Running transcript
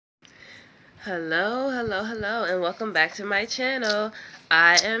Hello, and welcome back to my channel.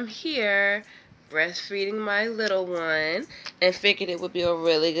 I am here breastfeeding my little one and figured it would be a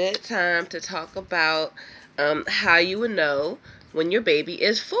really good time to talk about how you would know when your baby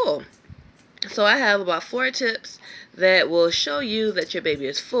is full. So I have about 4 tips that will show you that your baby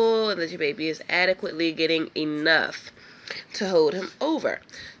is full and that your baby is adequately getting enough to hold him over.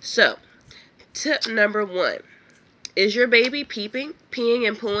 So, tip number 1. Is your baby peeing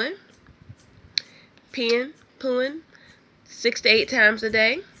and pooing? Pooing 6 to 8 times a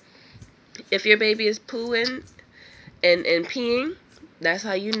day. If your baby is pooing and peeing, that's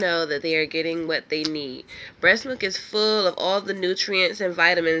how you know that they are getting what they need. Breast milk is full of all the nutrients and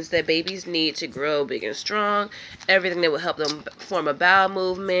vitamins that babies need to grow big and strong. Everything that will help them form a bowel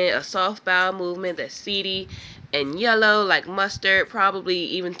movement, a soft bowel movement that's seedy and yellow like mustard, probably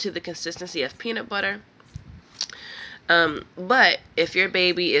even to the consistency of peanut butter. But if your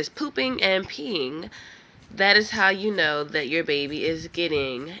baby is pooping and peeing, that is how you know that your baby is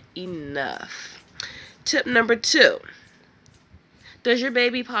getting enough. Tip number 2. Does your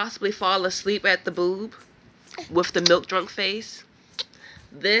baby possibly fall asleep at the boob with the milk drunk face?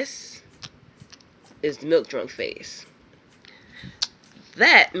 This is the milk drunk face.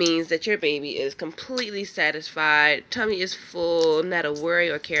 That means that your baby is completely satisfied, tummy is full, not a worry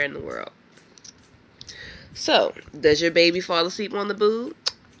or care in the world. So, does your baby fall asleep on the boob?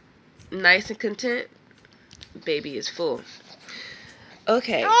 Nice and content? Baby is full.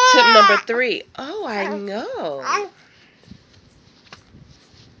 Okay, tip number 3. Oh, I know.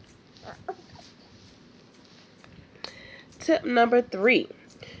 Tip number 3.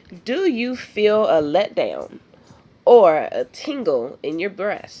 Do you feel a letdown or a tingle in your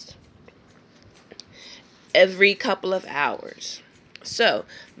breast every couple of hours? So,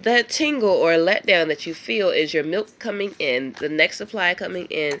 that tingle or letdown that you feel is your milk coming in, the next supply coming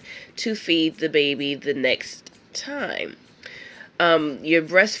in to feed the baby the next time. Your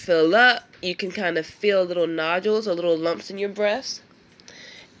breasts fill up. You can kind of feel little nodules or little lumps in your breast.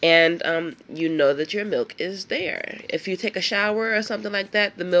 And you know that your milk is there. If you take a shower or something like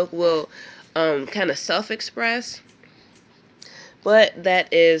that, the milk will kind of self-express. But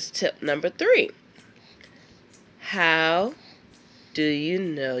that is tip number 3. How do you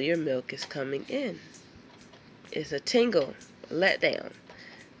know your milk is coming in? It's a tingle, a letdown.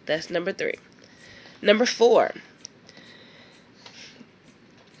 That's number 3. Number 4.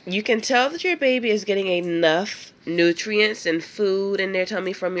 You can tell that your baby is getting enough nutrients and food in their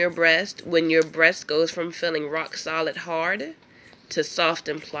tummy from your breast when your breast goes from feeling rock solid hard to soft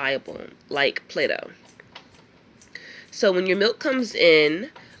and pliable like Play-Doh. So when your milk comes in,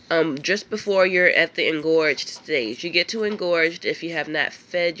 just before you're at the engorged stage, you get to engorged if you have not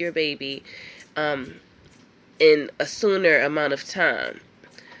fed your baby in a sooner amount of time,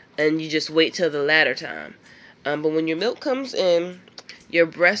 and you just wait till the latter time. But when your milk comes in, your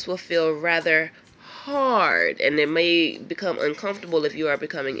breast will feel rather hard, and it may become uncomfortable if you are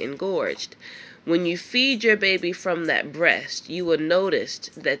becoming engorged. When you feed your baby from that breast, you will notice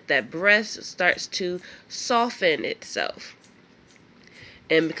that that breast starts to soften itself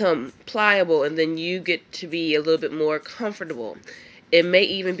and become pliable, and then you get to be a little bit more comfortable. It may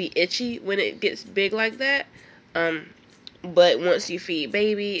even be itchy when it gets big like that, but once you feed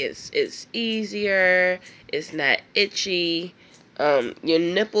baby, it's easier, it's not itchy. Your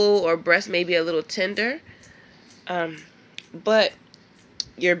nipple or breast may be a little tender, but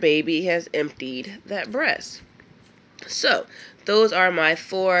your baby has emptied that breast. So, those are my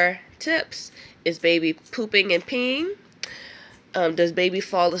 4 tips. Is baby pooping and peeing? Does baby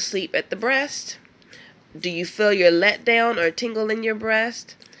fall asleep at the breast? Do you feel your letdown or tingle in your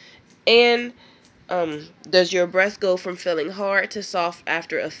breast? And does your breast go from feeling hard to soft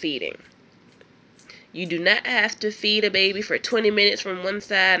after a feeding? You do not have to feed a baby for 20 minutes from one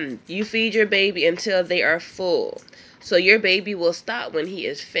side, and you feed your baby until they are full. So your baby will stop when he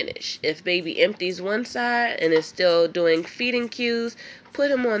is finished. If baby empties one side and is still doing feeding cues, put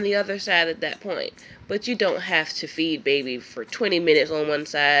him on the other side at that point. But you don't have to feed baby for 20 minutes on one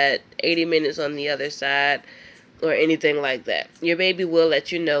side, 80 minutes on the other side, or anything like that. Your baby will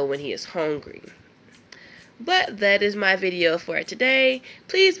let you know when he is hungry. But that is my video for today.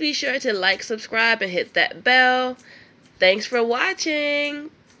 Please be sure to like, subscribe, and hit that bell. Thanks for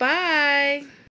watching. Bye.